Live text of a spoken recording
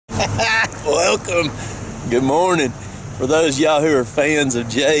Welcome. Good morning. For those of y'all who are fans of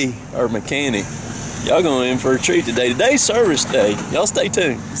Jay, our mechanic, y'all going in for a treat today. Today's service day. Y'all stay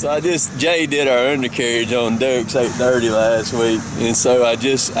tuned. So Jay did our undercarriage on Derek's 830 last week, and so I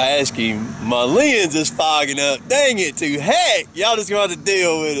asked him, my lens is fogging up. Dang it to heck. Y'all just gonna have to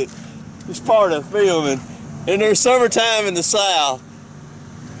deal with it. It's part of filming. And there's summertime in the South.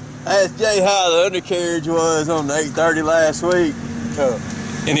 I asked Jay how the undercarriage was on the 830 last week.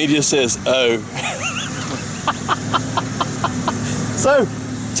 And he just says, oh. So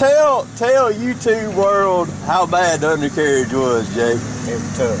tell YouTube world how bad the undercarriage was, Jay. It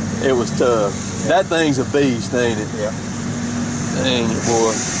was tough. It was tough. Yeah. That thing's a beast, ain't it? Yeah. Dang it,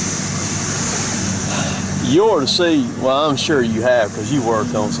 boy. You ought to see, well, I'm sure you have, because you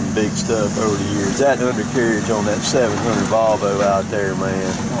worked on some big stuff over the years. That undercarriage on that 700 Volvo out there,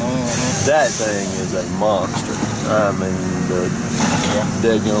 man, that thing is a monster. I mean, the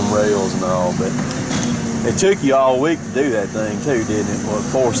dead-gum rails and all, but it took you all week to do that thing too, didn't it? What,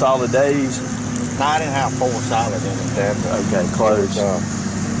 4 solid days? No, I didn't have 4 solid in it, Dad. Okay, close.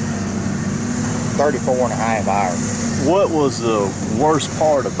 34 and a half hours. What was the worst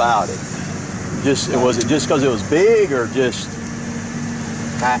part about it? Was it just because it was big, or just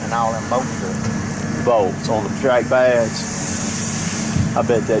tightening all them bolts on the track pads? I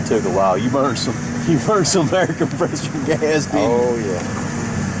bet that took a while. You burned some air compressor gas, didn't you? Oh yeah.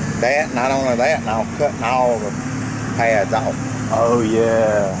 That, not only that, now cutting all the pads off. Oh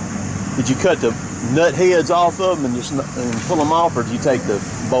yeah. Did you cut the nut heads off of them and pull them off, or did you take the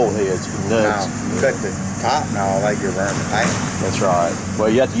bolt heads and nuts? No, cut the top and all that, you're burning the paint. That's right. Well,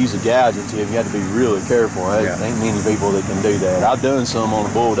 you have to use a gouging tip. You have to be really careful. There ain't many people that can do that. I've done some on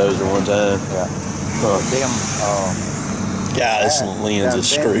a bulldozer one time. God, this lens is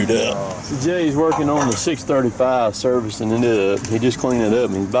screwed up. So Jay's working on the 635, servicing it up. He just cleaned it up,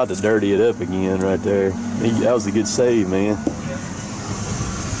 and he's about to dirty it up again right there. That was a good save, man.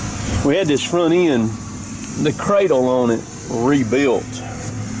 We had this front end, the cradle on it, rebuilt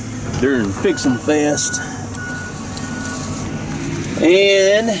during Fixin' Fest.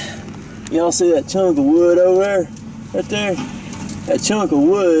 And y'all see that chunk of wood over there? Right there? That chunk of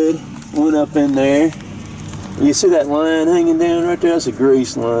wood went up in there. You see that line hanging down right there? That's a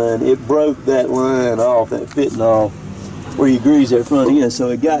grease line. It broke that line off, that fitting off, where you grease that front end, so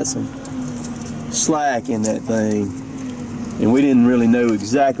it got some slack in that thing. And we didn't really know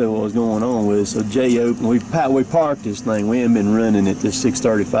exactly what was going on with it, so Jay opened, we parked this thing. We hadn't been running it, this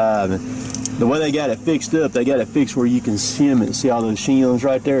 635. And the way they got it fixed up, they got it fixed where you can shim it. See all those shims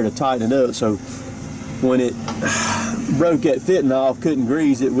right there to tighten it up. So when it broke that fitting off, couldn't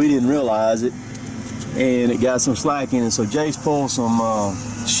grease it, we didn't realize it. And it got some slack in it, so Jay's pulled some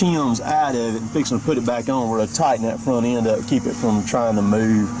shims out of it and fixing to put it back on where to tighten that front end up, keep it from trying to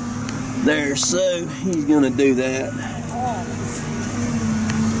move there. So he's gonna do that.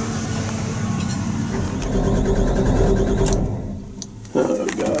 Oh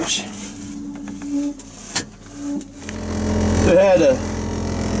gosh. So I had to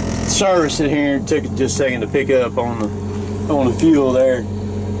service it here. It took just a second to pick up on the fuel there.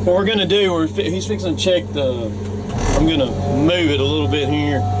 What we're gonna do, he's fixing to check I'm gonna move it a little bit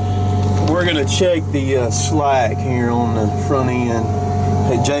here. We're gonna check the slack here on the front end.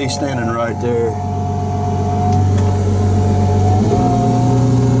 Hey, Jay's standing right there.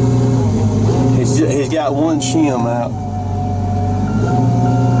 He's got one shim out.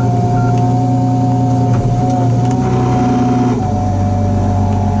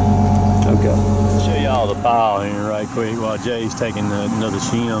 Okay. Show y'all the pile here right quick while Jay's taking another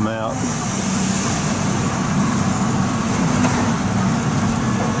shim out.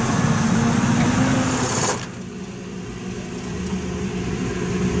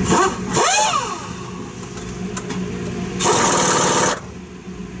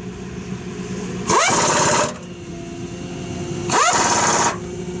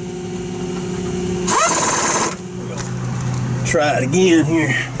 Try it again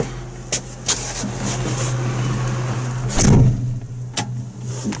here.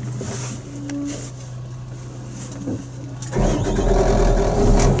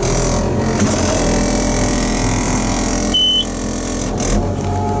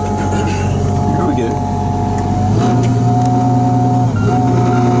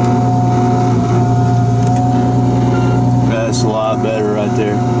 That's a lot better right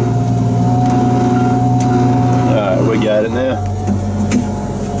there. Alright, we got it now.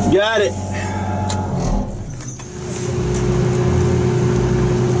 Got it.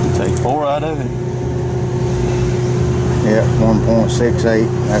 Take 4 out of it. Yeah, 1.68.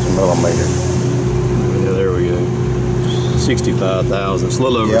 That's a millimeter. Yeah, there we go. 65 thousandths. It's a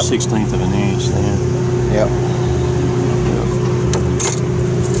little over Yep. 1/16 of an inch then. Yep.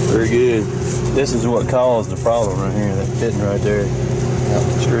 Very good. This is what caused the problem right here, that fitting right there. Yep.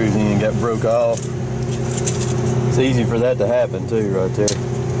 Screws in got broke off. It's easy for that to happen too right there.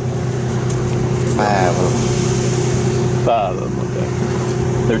 5 of them. 5 of them, okay.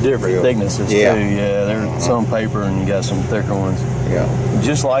 They're different Real. thicknesses Yeah. too. Yeah, there's some paper and you got some thicker ones. Yeah.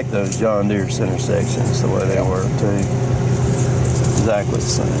 Just like those John Deere center sections, the way they Yeah. work too. Exactly the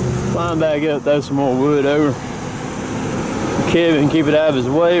same. Line back up, throw some more wood over. Kevin, keep it out of his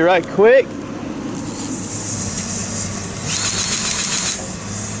way right quick.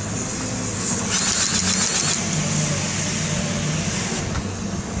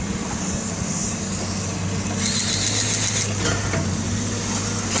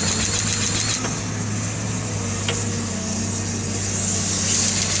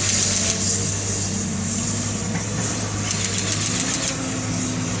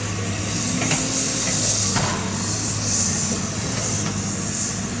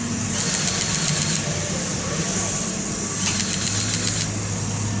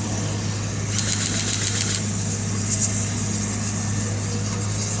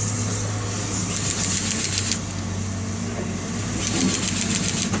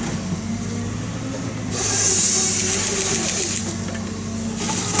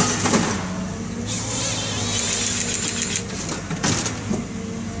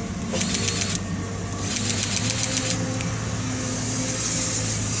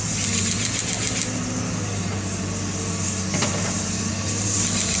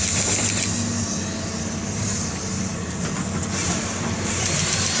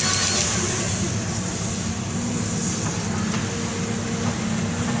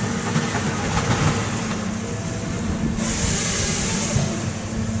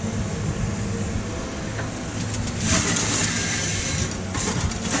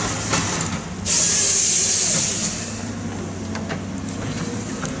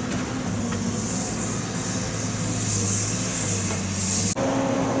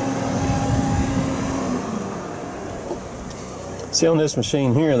 See, on this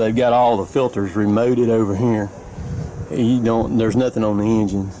machine here, they've got all the filters remoted over here. There's nothing on the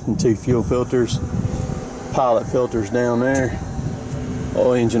engine. And 2 fuel filters, pilot filters down there,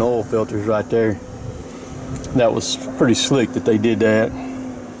 engine oil filters right there. That was pretty slick that they did that.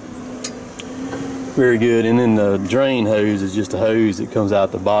 Very good. And then the drain hose is just a hose that comes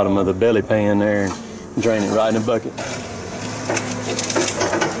out the bottom of the belly pan there and drain it right in a bucket.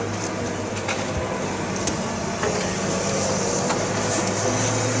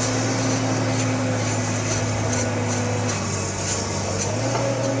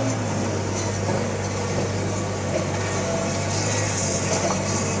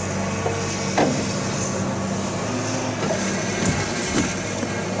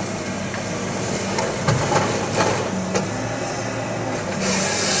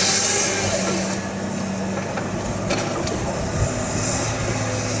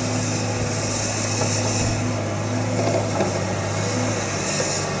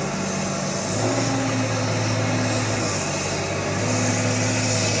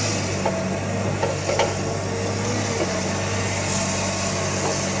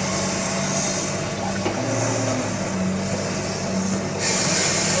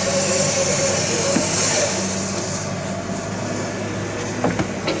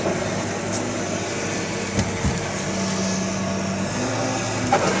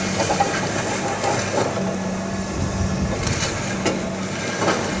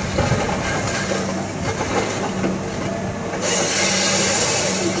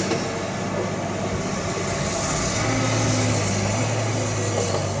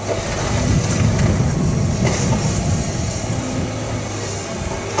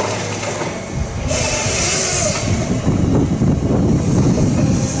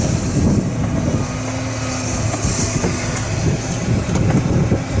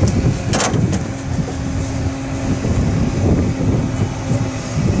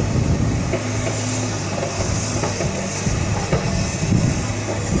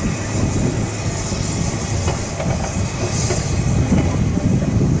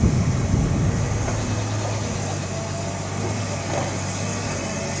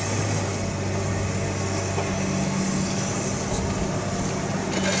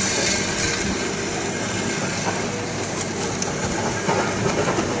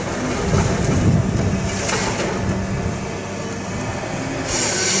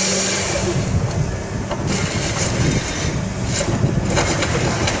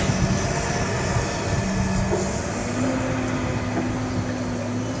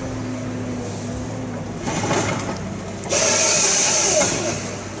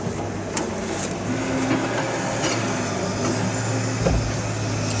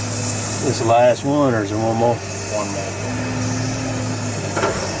 the last one, or is there one more? One more.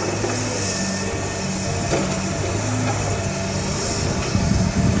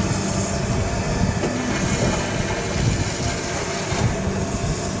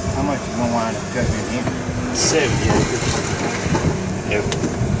 How much you gonna wind up cutting in here? 70 acres. Yep.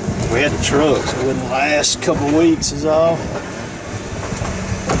 We had the truck, so it wouldn't last a couple of weeks is all.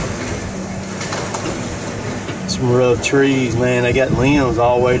 Some rough trees, man. They got limbs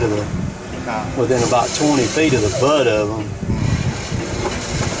all the way to the, within about 20 feet of the butt of them.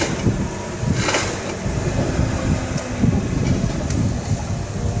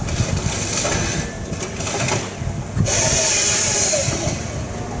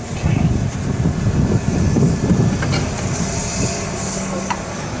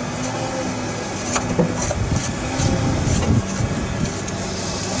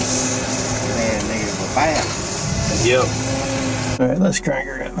 Yep. All right, let's crank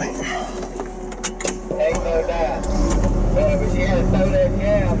her up, man. Ain't no doubt. But she had to throw that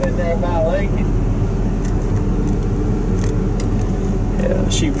jab in there by Lincoln. Yeah,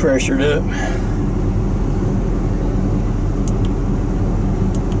 she pressured up.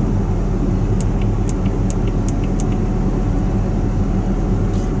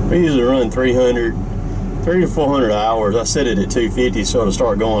 We usually run 300 to 400 hours. I set it at 250 so it'll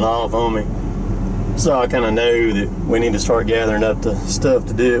start going off on me. So I kind of know that we need to start gathering up the stuff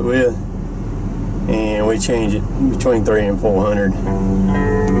to do it with, and we change it between 300 and 400.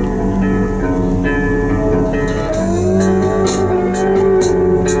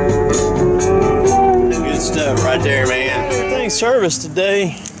 Good stuff right there, man. Everything's serviced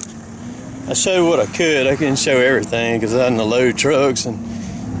today. I showed what I could. I couldn't show everything because I had to load trucks and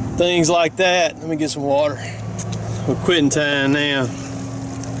things like that. Let me get some water. We're quitting time now.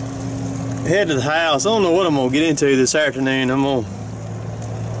 Head to the house. I don't know what I'm gonna get into this afternoon. I'm gonna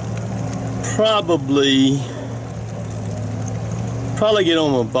probably get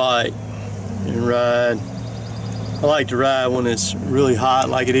on my bike and ride. I like to ride when it's really hot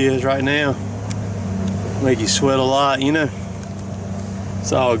like it is right now. Make you sweat a lot, you know.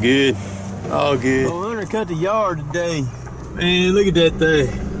 It's all good. All good. Well, Hunter cut the yard today. Man, look at that thing.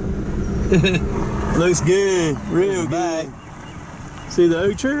 Looks good. Real good. See the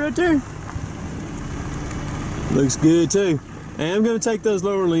oak tree right there? Looks good too. And I'm gonna take those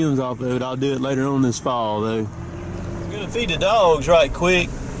lower limbs off of it. I'll do it later on this fall though. I'm gonna feed the dogs right quick,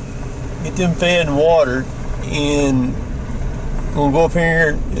 get them fed and watered, and I'm gonna go up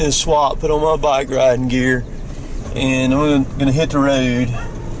here and swap, put on my bike riding gear, and I'm gonna hit the road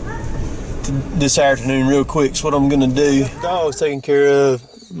this afternoon real quick. So what I'm gonna do, the dog's taken care of,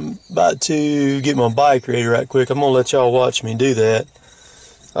 about to get my bike ready right quick. I'm gonna let y'all watch me do that.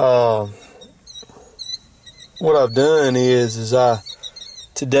 What I've done is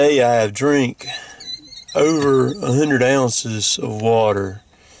today I have drank over 100 ounces of water.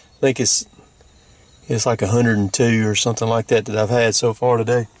 I think it's like 102 or something like that I've had so far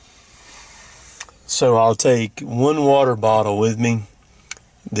today. So I'll take one water bottle with me,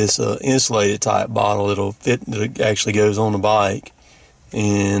 this insulated type bottle that'll fit, that actually goes on the bike,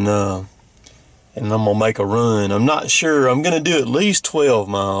 and I'm gonna make a run. I'm not sure. I'm gonna do at least 12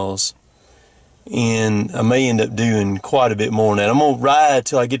 miles. And I may end up doing quite a bit more than that. I'm going to ride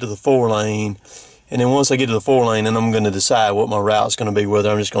till I get to the 4-lane, and then once I get to the 4-lane, then I'm going to decide what my route's going to be, whether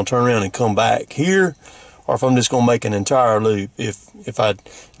I'm just going to turn around and come back here, or if I'm just going to make an entire loop. If I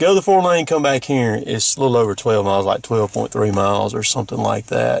go the 4-lane, come back here, it's a little over 12 miles, like 12.3 miles or something like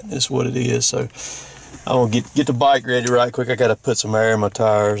that is what it is. So I'm going to get the bike ready right quick. I got to put some air in my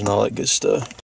tires and all that good stuff.